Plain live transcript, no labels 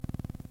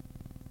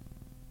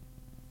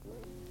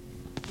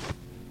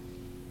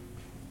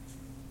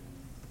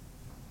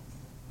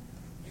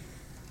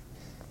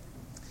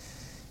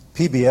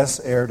PBS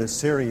aired a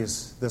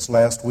series this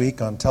last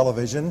week on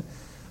television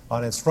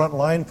on its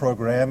Frontline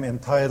program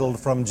entitled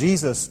From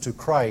Jesus to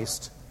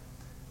Christ,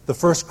 the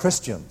First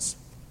Christians.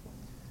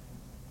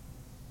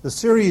 The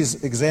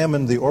series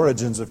examined the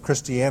origins of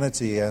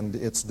Christianity and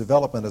its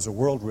development as a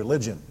world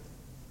religion.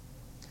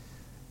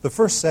 The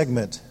first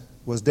segment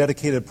was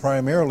dedicated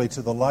primarily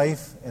to the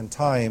life and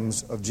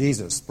times of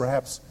Jesus.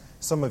 Perhaps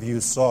some of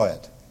you saw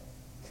it.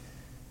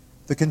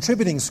 The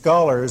contributing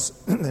scholars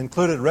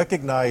included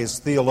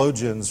recognized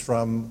theologians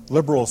from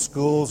liberal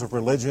schools of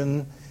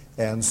religion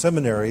and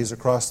seminaries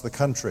across the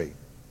country.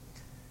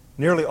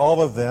 Nearly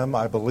all of them,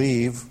 I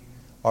believe,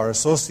 are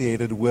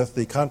associated with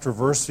the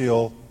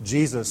controversial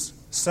Jesus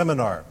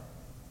Seminar.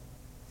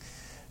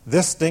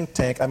 This think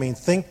tank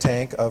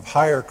of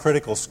higher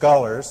critical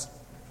scholars,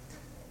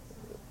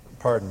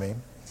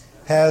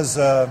 has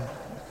an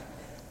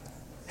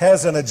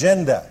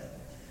agenda.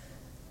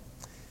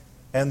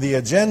 And the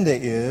agenda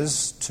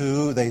is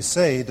to, they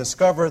say,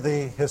 discover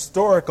the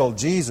historical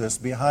Jesus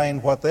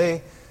behind what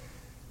they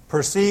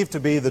perceive to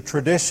be the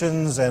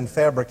traditions and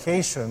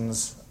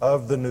fabrications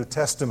of the New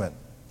Testament.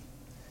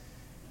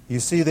 You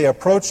see, they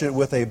approach it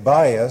with a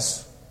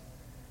bias,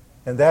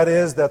 and that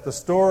is that the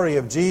story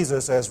of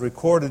Jesus as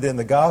recorded in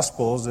the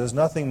Gospels is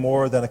nothing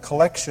more than a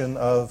collection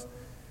of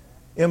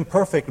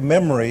imperfect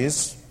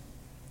memories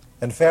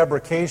and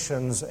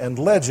fabrications and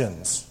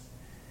legends.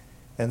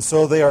 And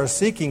so they are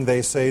seeking,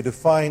 they say, to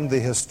find the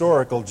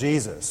historical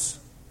Jesus.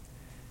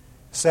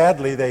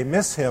 Sadly, they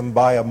miss him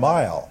by a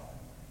mile.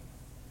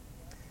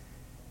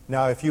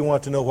 Now, if you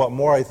want to know what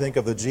more I think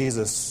of the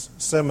Jesus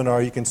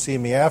Seminar, you can see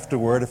me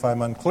afterward if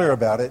I'm unclear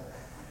about it.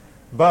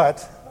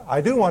 But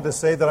I do want to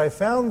say that I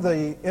found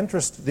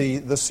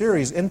the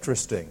series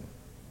interesting,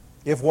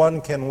 if one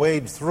can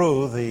wade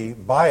through the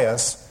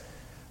bias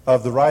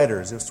of the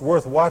writers. It's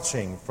worth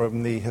watching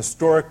from the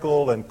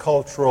historical and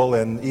cultural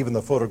and even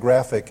the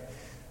photographic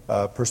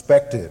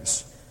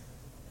perspectives.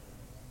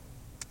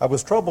 I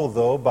was troubled,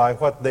 though, by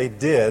what they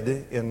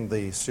did in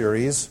the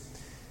series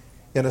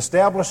in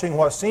establishing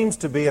what seems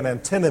to be an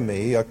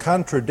antinomy, a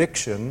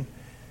contradiction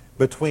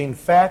between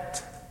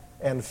fact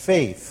and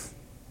faith.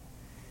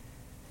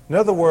 In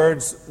other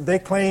words, they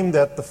claim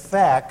that the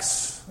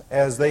facts,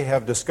 as they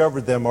have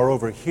discovered them, are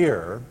over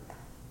here,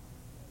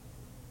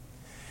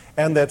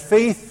 and that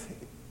faith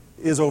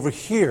is over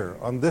here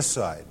on this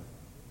side.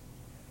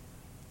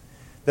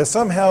 That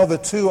somehow the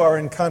two are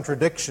in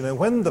contradiction, and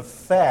when the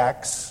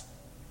facts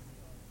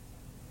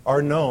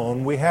are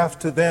known, we have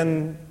to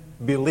then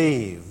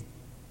believe.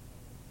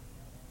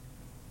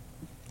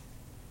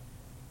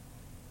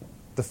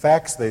 The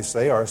facts, they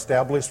say, are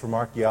established from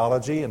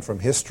archaeology and from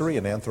history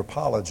and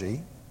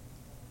anthropology.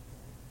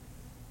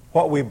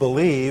 What we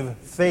believe,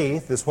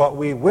 faith, is what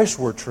we wish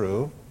were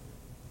true,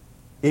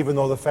 even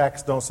though the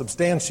facts don't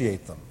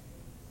substantiate them.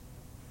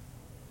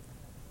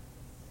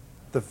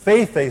 The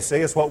faith, they say,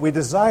 is what we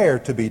desire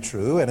to be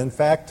true, and in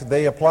fact,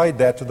 they applied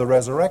that to the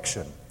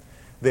resurrection.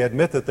 They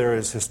admit that there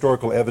is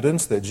historical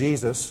evidence that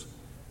Jesus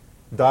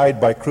died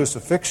by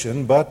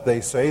crucifixion, but they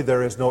say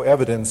there is no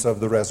evidence of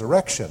the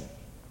resurrection.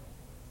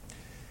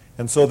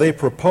 And so they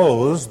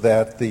propose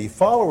that the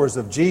followers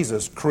of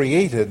Jesus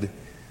created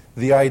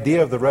the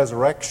idea of the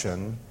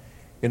resurrection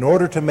in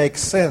order to make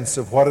sense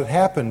of what had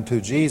happened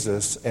to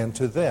Jesus and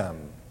to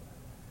them.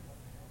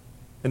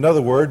 In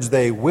other words,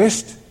 they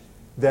wished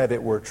that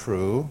it were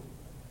true,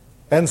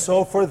 and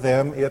so for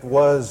them it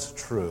was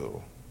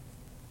true.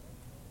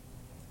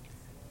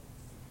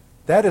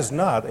 That is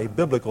not a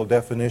biblical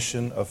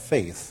definition of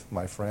faith,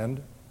 my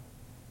friend.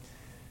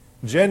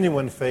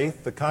 Genuine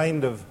faith, the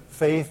kind of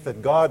faith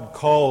that God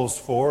calls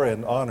for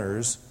and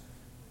honors,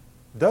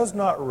 does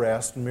not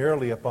rest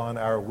merely upon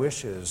our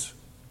wishes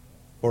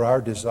or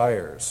our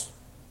desires.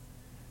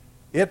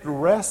 It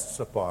rests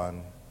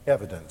upon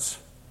evidence.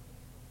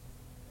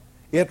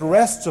 It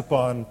rests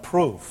upon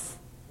proof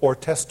or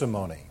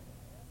testimony.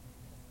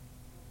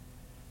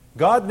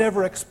 God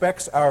never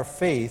expects our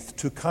faith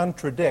to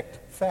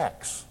contradict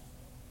facts,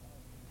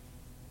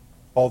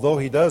 although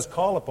He does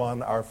call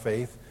upon our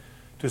faith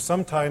to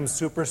sometimes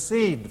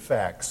supersede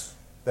facts.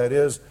 That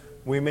is,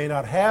 we may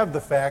not have the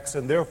facts,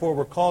 and therefore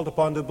we're called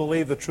upon to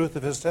believe the truth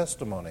of His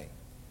testimony.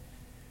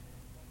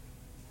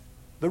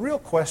 The real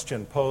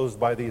question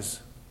posed by these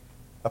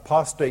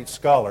apostate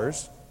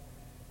scholars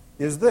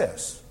is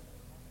this: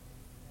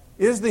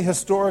 is the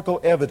historical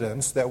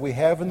evidence that we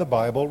have in the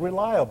Bible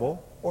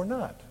reliable or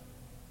not?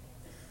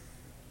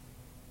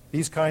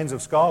 These kinds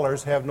of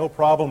scholars have no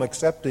problem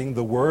accepting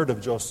the word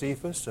of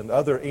Josephus and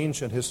other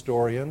ancient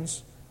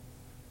historians.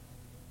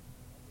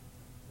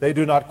 They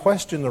do not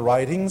question the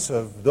writings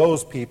of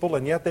those people,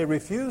 and yet they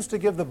refuse to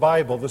give the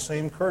Bible the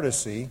same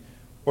courtesy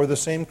or the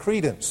same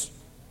credence.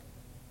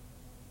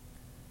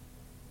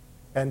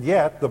 And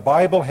yet, the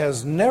Bible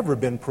has never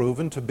been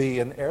proven to be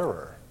in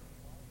error.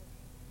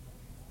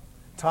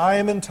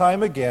 Time and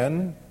time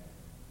again,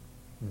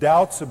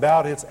 doubts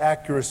about its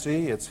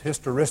accuracy, its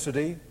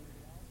historicity,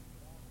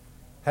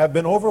 have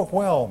been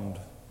overwhelmed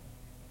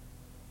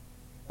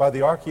by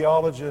the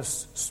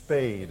archaeologist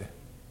Spade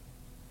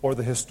or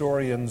the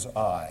historian's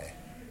eye.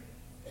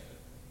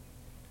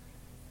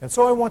 And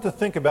so I want to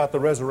think about the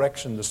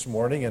resurrection this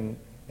morning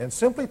and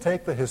simply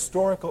take the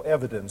historical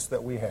evidence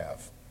that we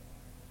have.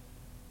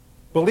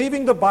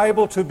 Believing the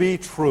Bible to be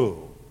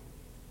true,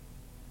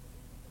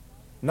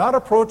 not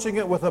approaching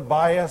it with a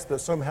bias that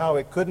somehow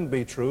it couldn't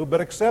be true, but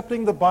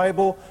accepting the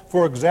Bible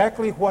for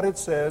exactly what it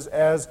says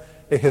as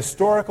a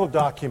historical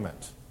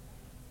document.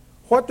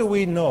 What do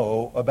we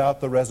know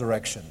about the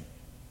resurrection?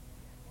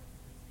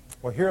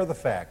 Well, here are the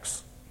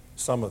facts,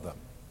 some of them.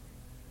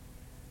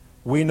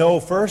 We know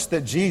first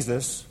that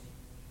Jesus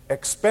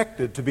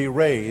expected to be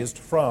raised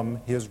from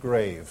his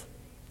grave.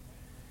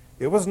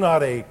 It was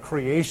not a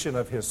creation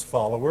of his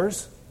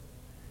followers.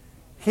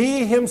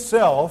 He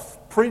himself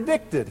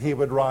predicted he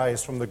would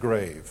rise from the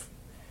grave.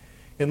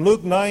 In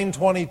Luke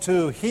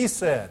 9:22, he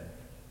said,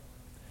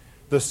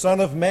 "The Son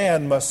of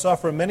Man must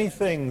suffer many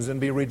things and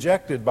be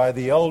rejected by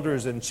the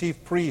elders and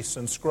chief priests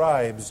and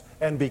scribes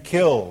and be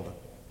killed,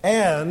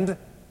 and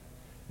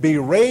be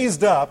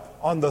raised up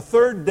on the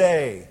third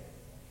day."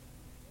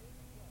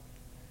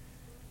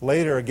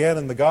 Later, again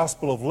in the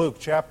Gospel of Luke,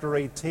 chapter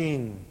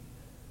 18,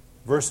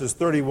 verses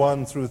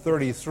 31 through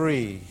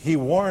 33, he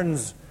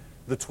warns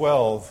the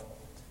 12,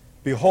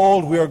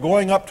 "Behold, we are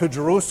going up to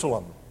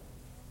Jerusalem,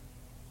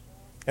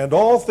 and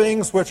all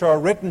things which are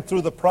written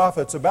through the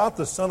prophets about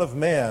the Son of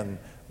Man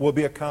will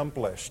be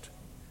accomplished.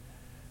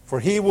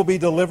 For he will be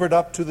delivered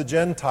up to the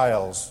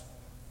Gentiles,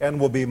 and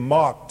will be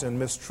mocked and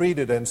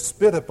mistreated and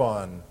spit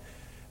upon.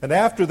 And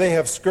after they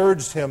have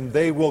scourged him,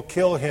 they will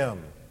kill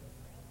him.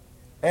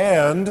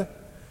 And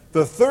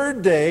the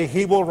third day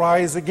he will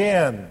rise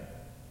again."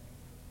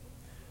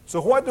 So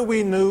what do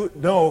we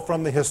know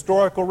from the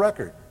historical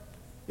record?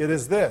 It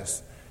is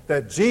this,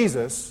 that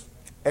Jesus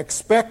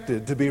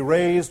expected to be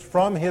raised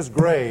from his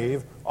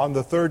grave on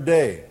the third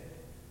day.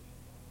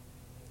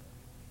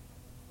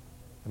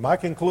 And my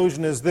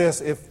conclusion is this: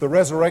 if the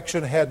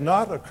resurrection had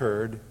not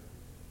occurred,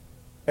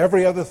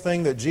 every other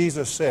thing that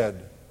Jesus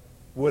said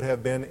would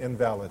have been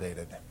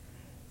invalidated.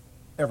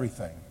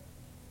 Everything.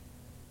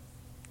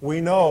 We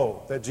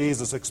know that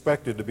Jesus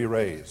expected to be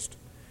raised.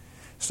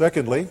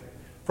 Secondly,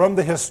 from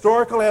the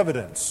historical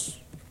evidence,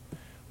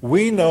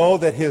 we know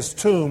that his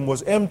tomb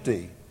was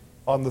empty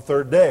on the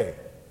third day.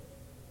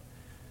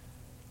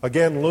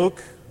 Again,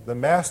 Luke, the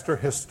master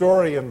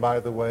historian, by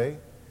the way,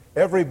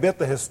 every bit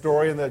the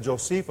historian that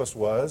Josephus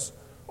was,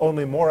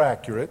 only more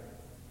accurate.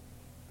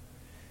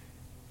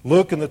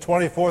 Luke, in the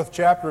 24th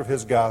chapter of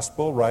his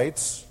gospel,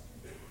 writes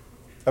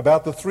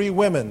about the three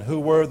women who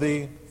were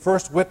the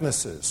first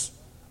witnesses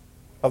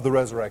of the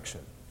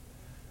resurrection.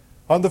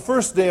 On the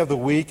first day of the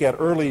week at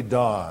early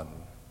dawn,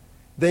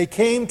 they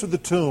came to the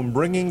tomb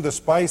bringing the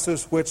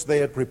spices which they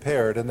had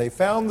prepared, and they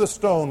found the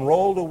stone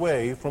rolled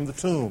away from the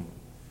tomb.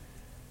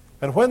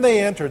 And when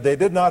they entered, they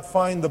did not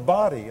find the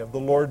body of the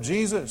Lord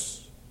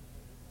Jesus.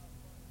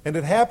 And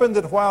it happened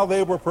that while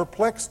they were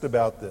perplexed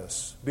about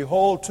this,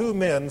 behold, two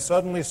men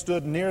suddenly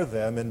stood near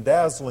them in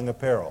dazzling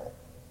apparel.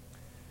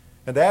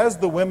 And as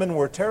the women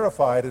were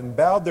terrified and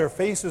bowed their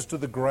faces to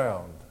the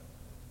ground,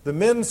 the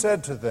men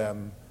said to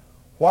them,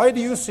 "Why do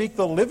you seek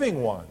the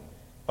living one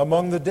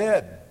among the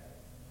dead?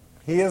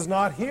 He is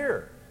not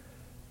here,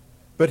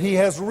 but he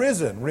has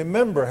risen.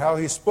 Remember how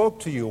he spoke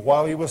to you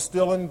while he was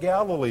still in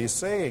Galilee,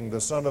 saying,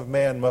 'The Son of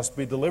Man must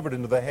be delivered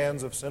into the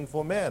hands of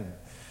sinful men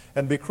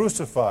and be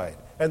crucified,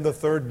 and the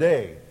third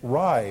day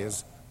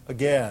rise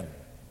again.'"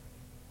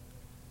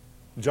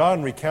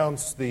 John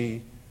recounts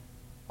the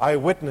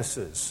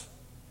eyewitnesses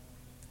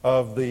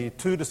of the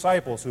two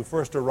disciples who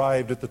first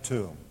arrived at the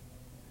tomb.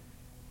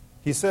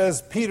 He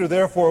says, "Peter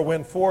therefore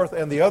went forth,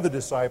 and the other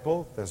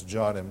disciple," that's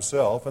John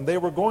himself, "and they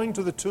were going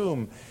to the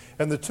tomb.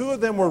 And the two of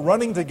them were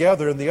running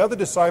together, and the other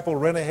disciple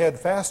ran ahead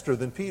faster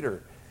than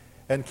Peter,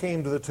 and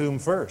came to the tomb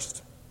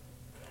first.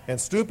 And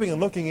stooping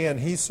and looking in,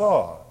 he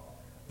saw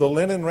the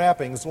linen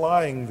wrappings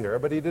lying there,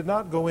 but he did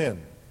not go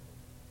in.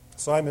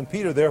 Simon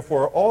Peter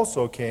therefore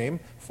also came,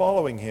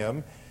 following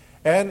him,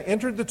 and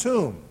entered the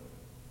tomb.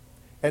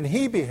 And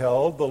he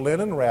beheld the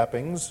linen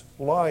wrappings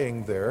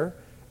lying there,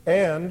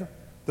 and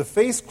the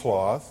face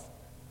cloth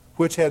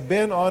which had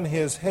been on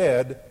his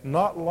head,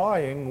 not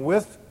lying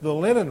with the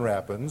linen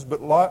wrappings,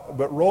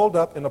 but rolled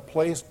up in a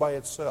place by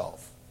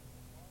itself.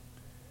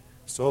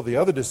 So the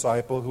other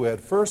disciple who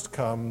had first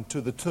come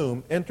to the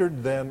tomb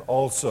entered then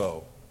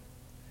also,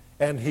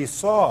 and he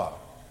saw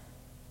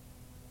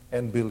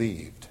and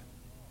believed."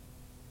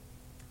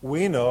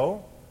 We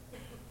know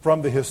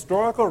from the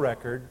historical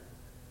record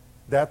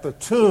that the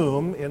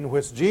tomb in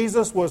which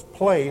Jesus was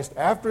placed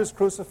after his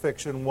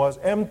crucifixion was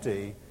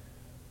empty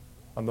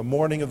on the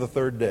morning of the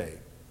third day.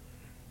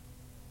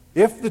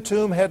 If the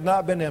tomb had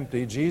not been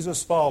empty,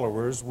 Jesus'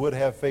 followers would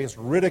have faced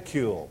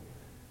ridicule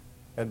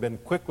and been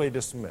quickly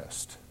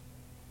dismissed.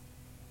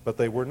 But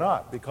they were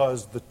not,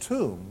 because the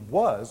tomb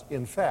was,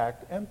 in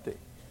fact, empty.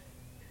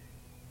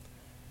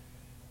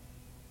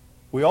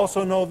 We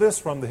also know this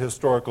from the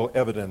historical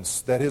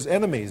evidence, that his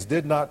enemies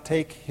did not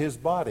take his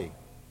body.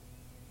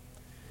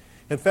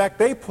 In fact,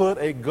 they put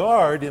a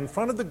guard in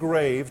front of the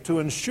grave to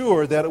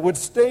ensure that it would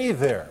stay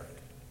there.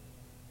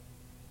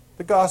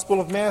 The Gospel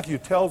of Matthew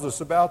tells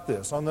us about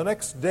this. On the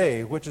next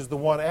day, which is the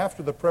one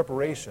after the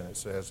preparation, it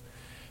says,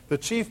 the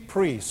chief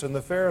priests and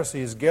the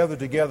Pharisees gathered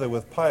together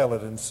with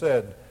Pilate and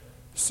said,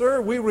 "Sir,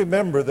 we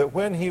remember that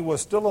when he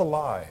was still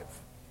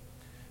alive,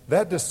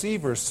 that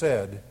deceiver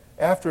said,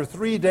 'After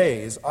 3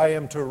 days I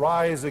am to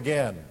rise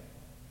again.'"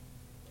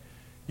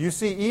 You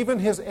see, even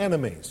his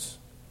enemies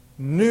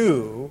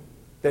knew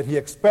that he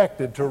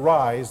expected to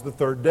rise the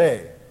third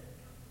day.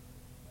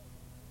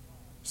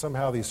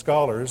 Somehow these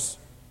scholars,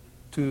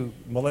 2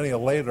 millennia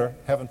later,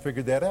 haven't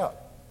figured that out.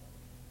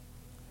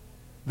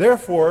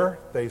 Therefore,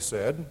 they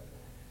said,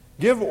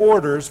 "Give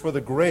orders for the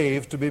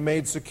grave to be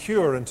made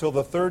secure until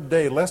the third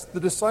day, lest the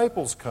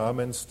disciples come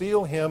and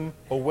steal him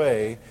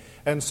away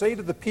and say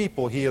to the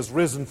people, 'He has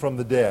risen from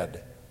the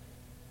dead,'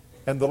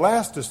 and the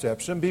last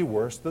deception be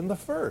worse than the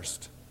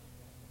first."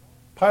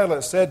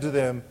 Pilate said to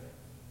them,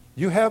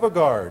 "You have a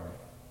guard.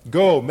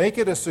 Go, make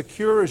it as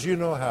secure as you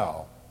know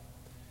how."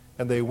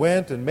 And they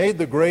went and made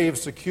the grave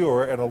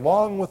secure, and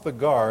along with the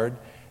guard,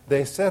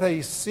 they set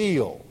a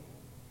seal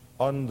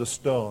on the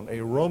stone,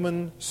 a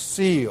Roman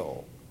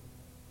seal,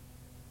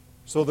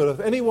 so that if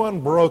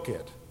anyone broke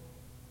it,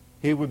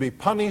 he would be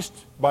punished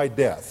by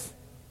death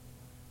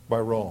by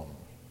Rome.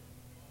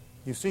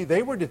 You see,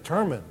 they were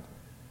determined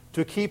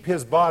to keep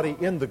his body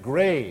in the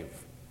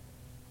grave.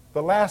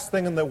 The last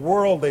thing in the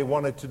world they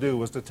wanted to do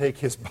was to take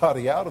his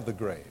body out of the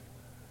grave.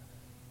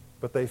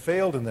 But they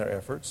failed in their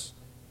efforts.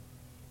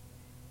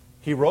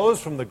 He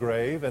rose from the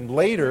grave, and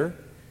later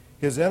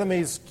his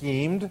enemies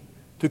schemed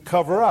to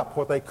cover up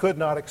what they could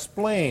not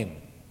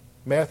explain.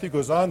 Matthew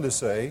goes on to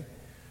say,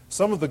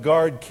 some of the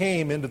guard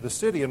came into the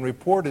city and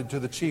reported to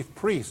the chief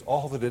priests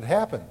all that had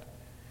happened.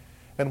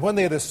 And when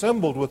they had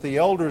assembled with the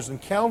elders and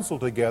council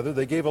together,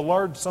 they gave a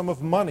large sum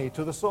of money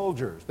to the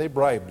soldiers. They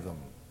bribed them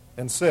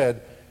and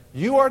said,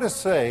 "You are to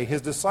say,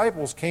 'His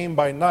disciples came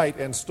by night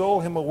and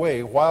stole him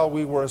away while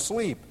we were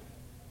asleep.'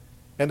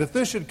 And if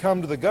this should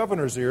come to the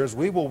governor's ears,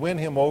 we will win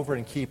him over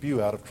and keep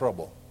you out of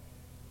trouble."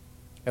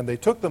 And they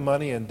took the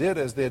money and did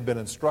as they had been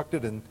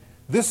instructed. And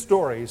this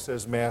story,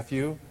 says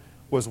Matthew,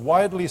 was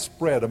widely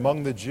spread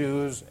among the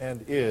Jews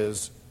and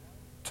is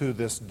to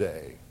this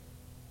day.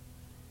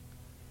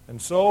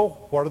 And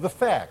so, what are the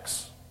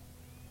facts?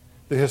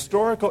 The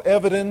historical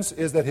evidence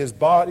is that his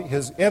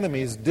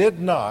enemies did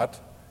not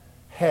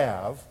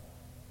have,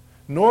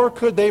 nor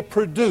could they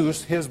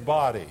produce his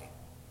body.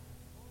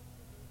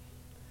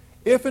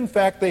 If, in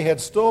fact, they had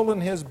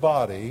stolen his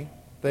body,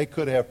 they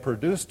could have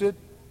produced it,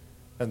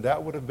 and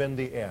that would have been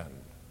the end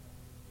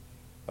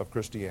of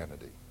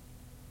Christianity.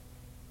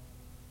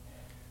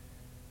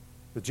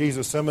 The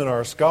Jesus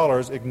Seminar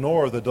scholars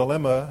ignore the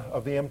dilemma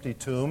of the empty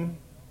tomb,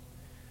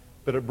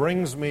 but it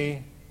brings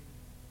me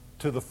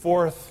to the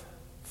fourth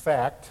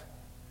fact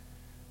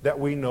that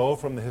we know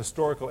from the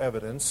historical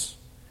evidence,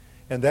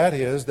 and that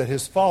is that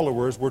his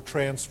followers were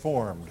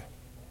transformed.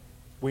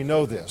 We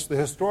know this. The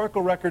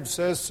historical record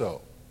says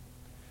so.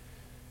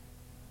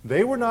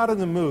 They were not in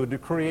the mood to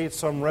create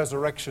some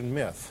resurrection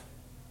myth.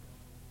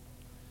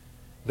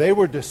 They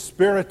were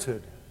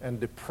dispirited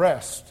and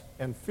depressed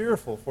and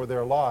fearful for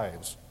their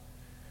lives,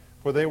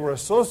 for they were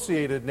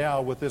associated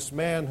now with this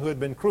man who had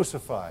been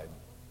crucified.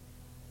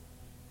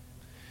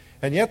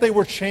 And yet they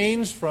were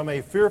changed from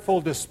a fearful,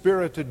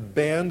 dispirited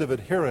band of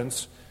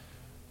adherents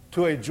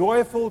to a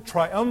joyful,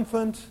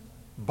 triumphant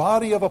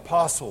body of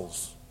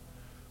apostles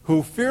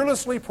who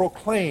fearlessly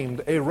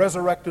proclaimed a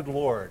resurrected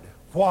Lord.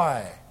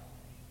 Why?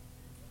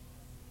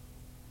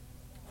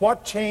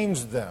 What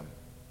changed them?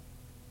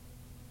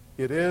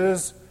 It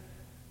is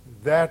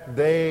that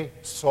they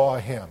saw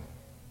him,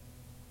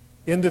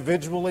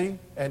 individually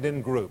and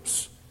in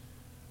groups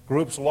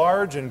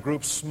large and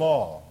groups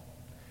small.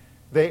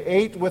 They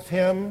ate with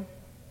him,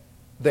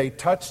 they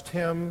touched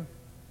him,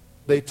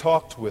 they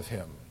talked with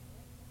him.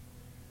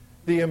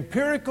 The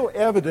empirical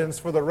evidence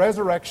for the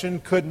resurrection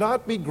could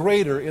not be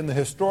greater in the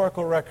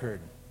historical record.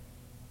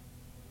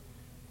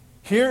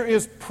 Here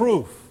is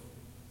proof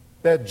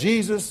that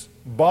Jesus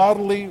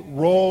bodily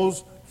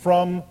rose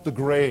from the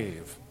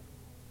grave.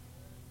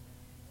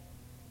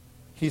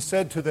 He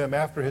said to them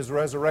after his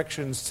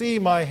resurrection, "See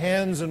my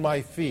hands and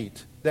my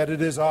feet, that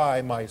it is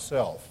I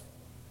myself.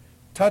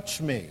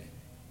 Touch me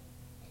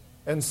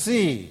and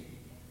see,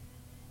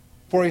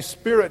 for a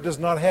spirit does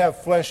not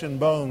have flesh and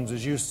bones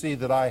as you see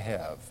that I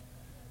have."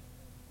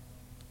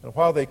 And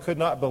while they could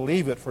not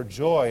believe it for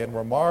joy and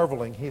were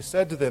marveling, he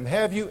said to them,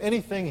 "Have you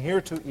anything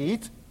here to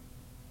eat?"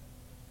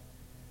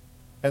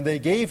 And they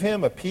gave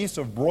him a piece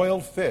of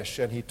broiled fish,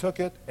 and he took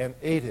it and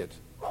ate it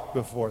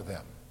before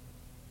them.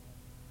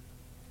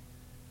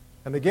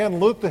 And again,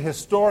 Luke the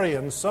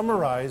historian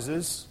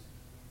summarizes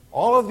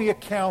all of the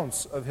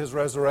accounts of his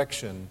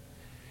resurrection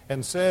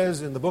and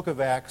says in the book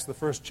of Acts, the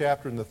 1st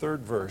chapter and the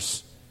 3rd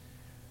verse,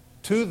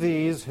 "To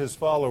these, his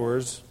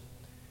followers,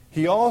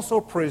 he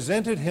also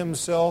presented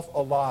himself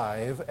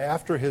alive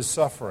after his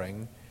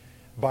suffering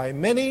by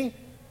many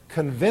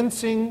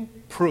convincing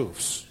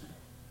proofs,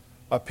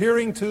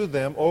 appearing to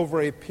them over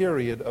a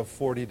period of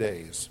 40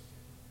 days.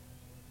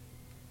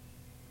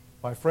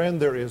 My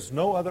friend, there is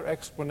no other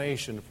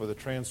explanation for the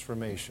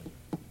transformation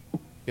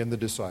in the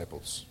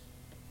disciples.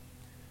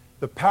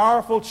 The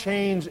powerful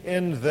change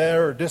in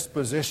their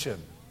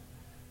disposition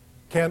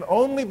can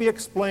only be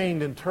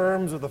explained in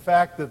terms of the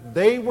fact that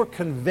they were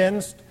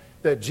convinced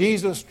that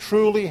Jesus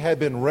truly had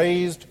been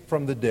raised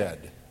from the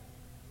dead.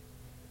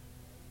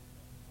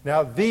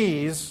 Now,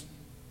 these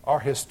are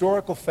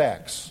historical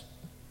facts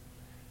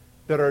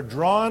that are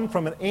drawn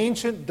from an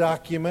ancient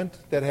document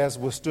that has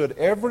withstood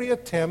every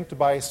attempt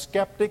by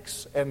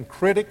skeptics and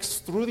critics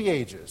through the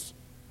ages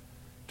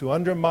to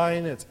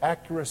undermine its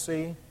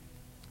accuracy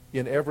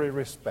in every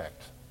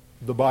respect,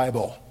 the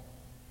Bible.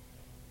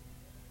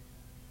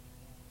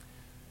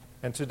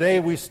 And today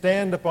we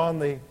stand upon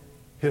the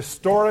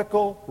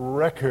historical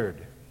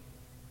record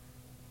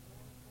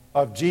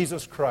of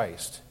Jesus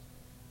Christ,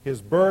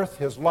 his birth,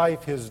 his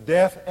life, his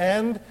death,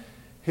 and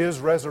his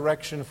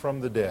resurrection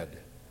from the dead.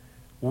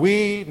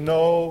 We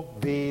know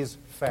these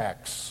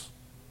facts.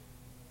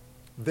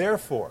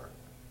 Therefore,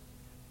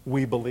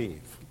 we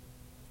believe.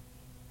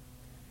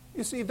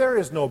 You see, there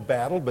is no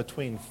battle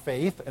between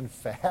faith and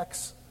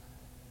facts.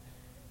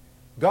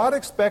 God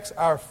expects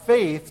our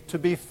faith to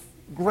be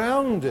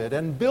grounded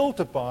and built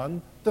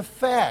upon the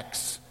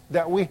facts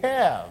that we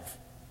have.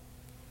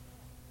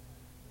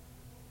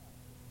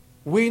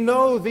 We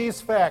know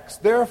these facts.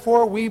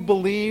 Therefore, we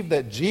believe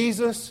that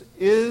Jesus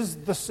is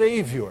the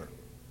Savior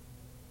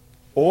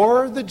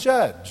or the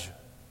judge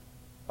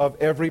of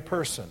every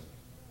person.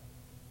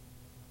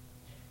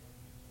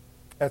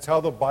 That's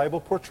how the Bible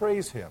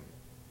portrays him.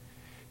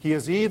 He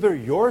is either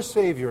your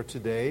Savior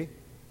today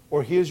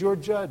or he is your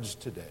judge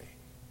today.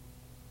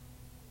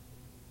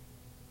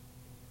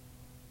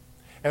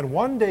 And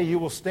one day you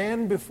will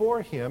stand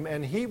before him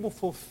and he will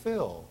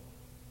fulfill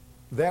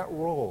that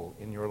role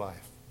in your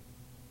life,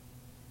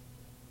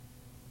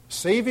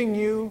 saving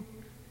you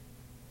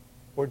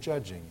or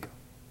judging you.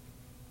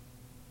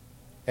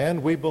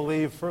 And we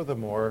believe,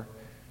 furthermore,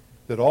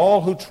 that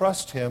all who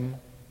trust him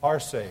are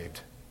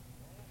saved,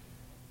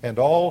 and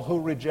all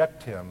who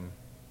reject him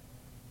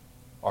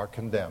are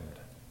condemned.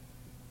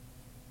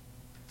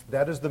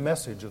 That is the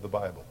message of the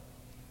Bible.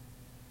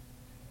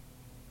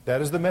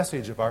 That is the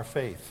message of our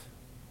faith.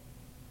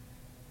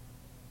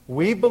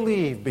 We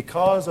believe,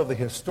 because of the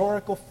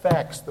historical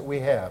facts that we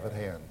have at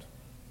hand,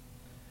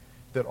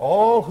 that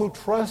all who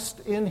trust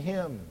in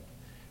him,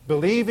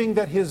 believing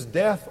that his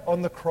death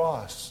on the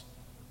cross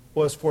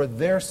was for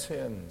their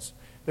sins,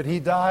 that he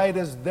died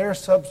as their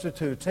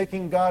substitute,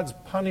 taking God's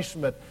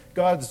punishment,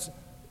 God's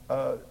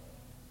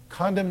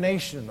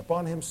condemnation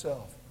upon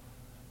himself,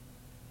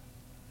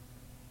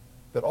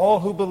 that all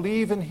who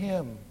believe in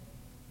him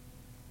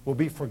will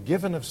be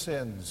forgiven of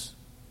sins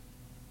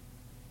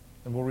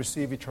and will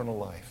receive eternal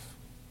life.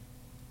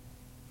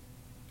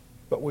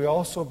 But we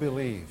also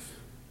believe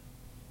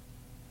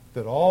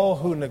that all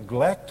who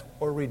neglect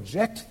or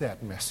reject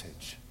that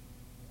message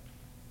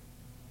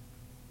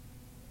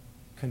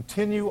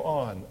continue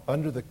on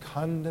under the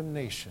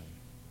condemnation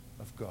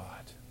of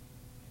God.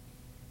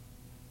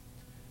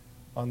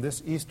 On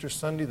this Easter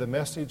Sunday, the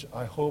message,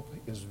 I hope,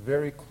 is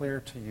very clear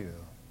to you.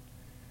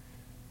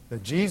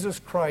 That Jesus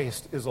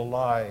Christ is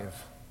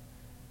alive.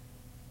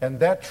 And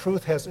that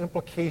truth has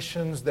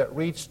implications that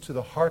reach to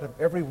the heart of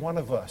every one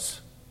of us.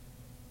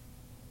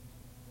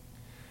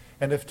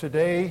 And if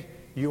today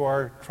you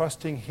are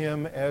trusting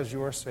him as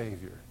your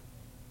Savior,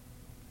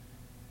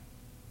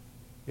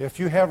 if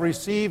you have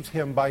received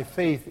him by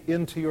faith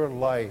into your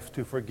life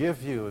to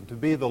forgive you and to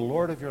be the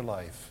Lord of your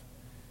life,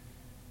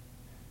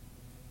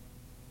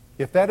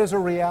 if that is a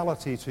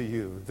reality to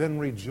you, then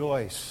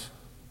rejoice.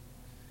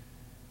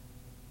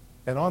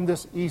 And on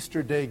this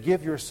Easter day,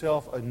 give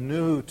yourself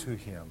anew to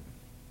him.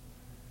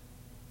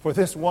 For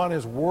this one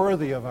is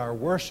worthy of our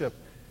worship.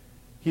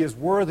 He is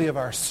worthy of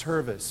our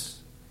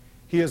service.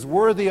 He is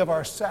worthy of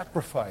our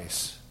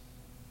sacrifice.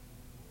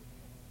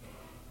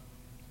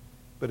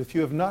 But if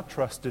you have not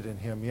trusted in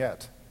him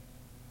yet,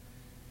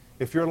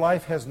 if your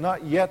life has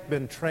not yet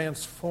been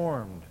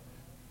transformed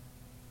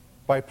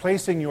by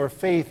placing your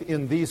faith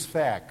in these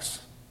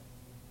facts,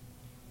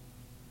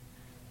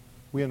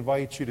 we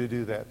invite you to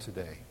do that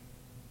today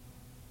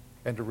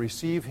and to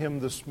receive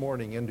him this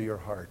morning into your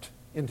heart,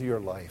 into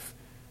your life,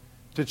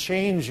 to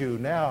change you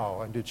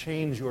now and to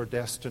change your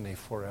destiny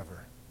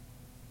forever.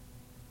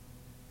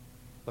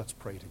 Let's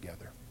pray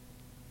together.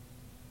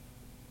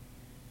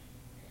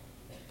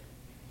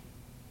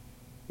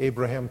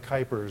 Abraham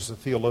Kuypers, a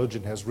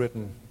theologian, has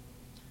written,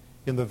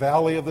 "In the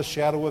valley of the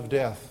shadow of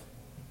death,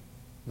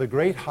 the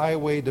great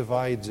highway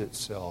divides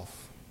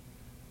itself.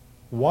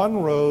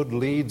 One road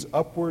leads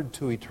upward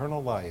to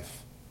eternal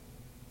life,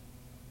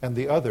 and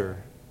the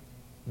other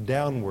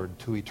downward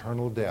to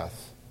eternal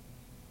death.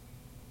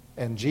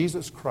 And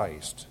Jesus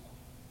Christ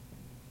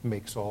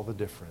makes all the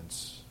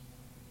difference."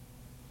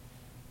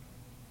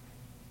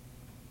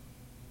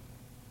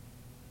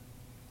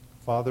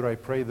 Father, I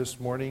pray this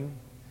morning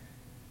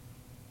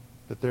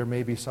that there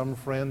may be some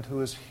friend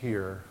who is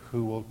here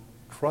who will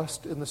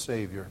trust in the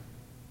Savior,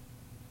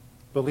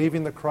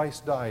 believing that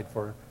Christ died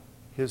for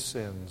his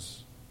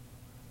sins,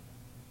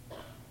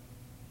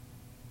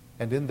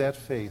 and in that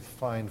faith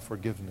find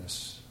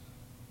forgiveness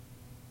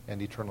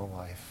and eternal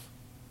life.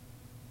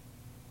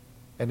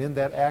 And in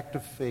that act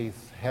of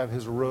faith have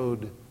his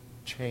road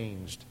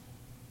changed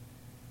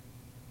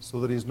so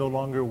that he's no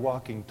longer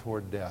walking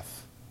toward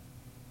death,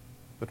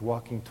 but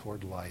walking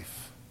toward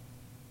life.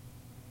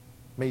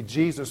 May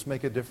Jesus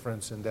make a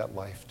difference in that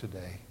life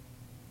today.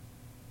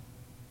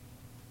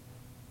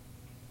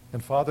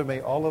 And Father,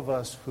 may all of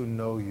us who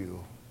know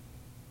you,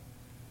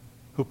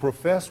 who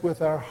profess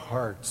with our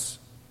hearts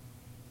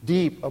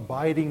deep,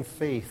 abiding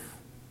faith,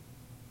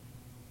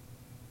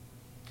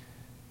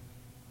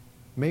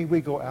 may we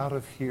go out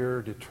of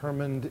here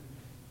determined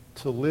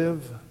to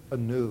live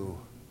anew,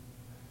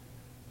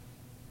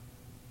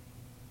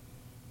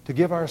 to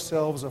give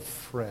ourselves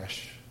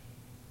afresh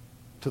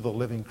to the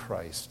living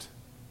Christ,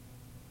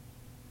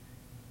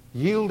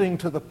 yielding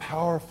to the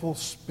powerful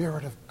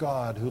Spirit of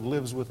God who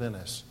lives within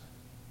us,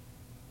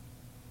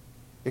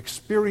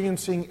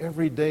 experiencing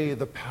every day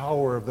the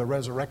power of the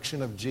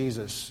resurrection of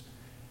Jesus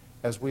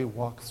as we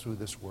walk through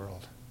this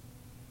world.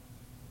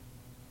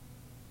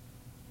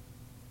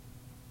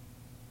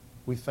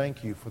 We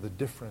thank you for the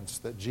difference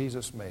that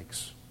Jesus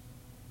makes.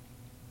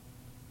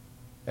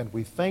 And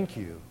we thank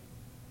you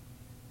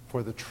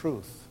for the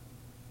truth,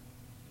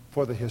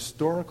 for the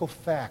historical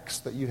facts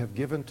that you have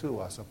given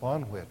to us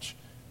upon which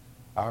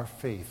our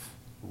faith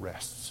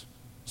rests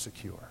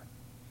secure.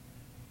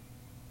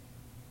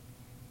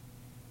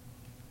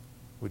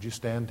 Would you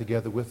stand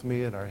together with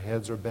me and our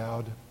heads are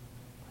bowed?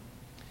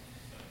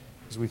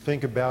 As we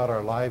think about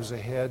our lives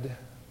ahead,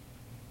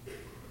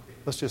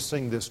 let's just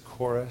sing this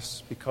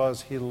chorus.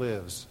 Because he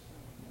lives,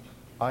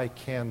 I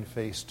can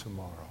face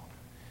tomorrow.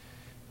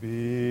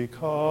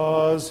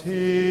 Because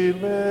he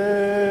lives,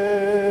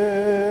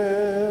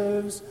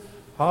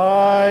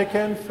 I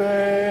can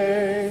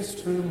face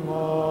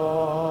tomorrow.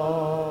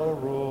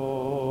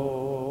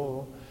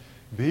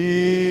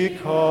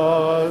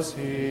 Because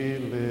he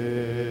lives,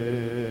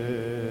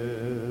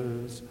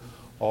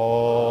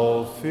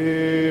 all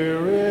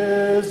fear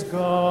is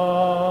gone.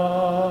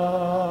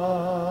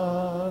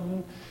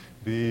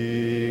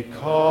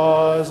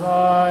 Because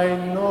I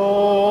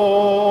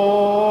know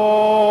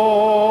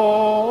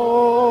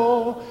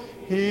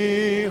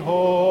he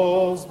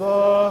holds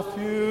the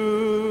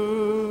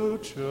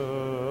future,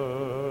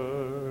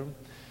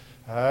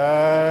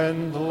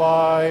 and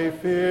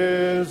life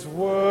is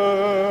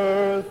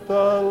worth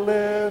the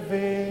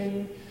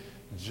living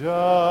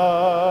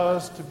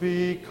just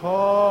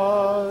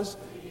because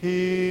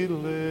he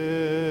lives.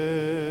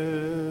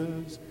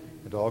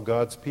 And all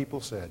God's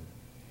people said,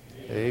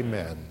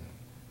 Amen.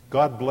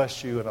 God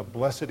bless you and a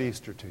blessed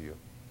Easter to you.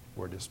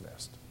 We're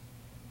dismissed.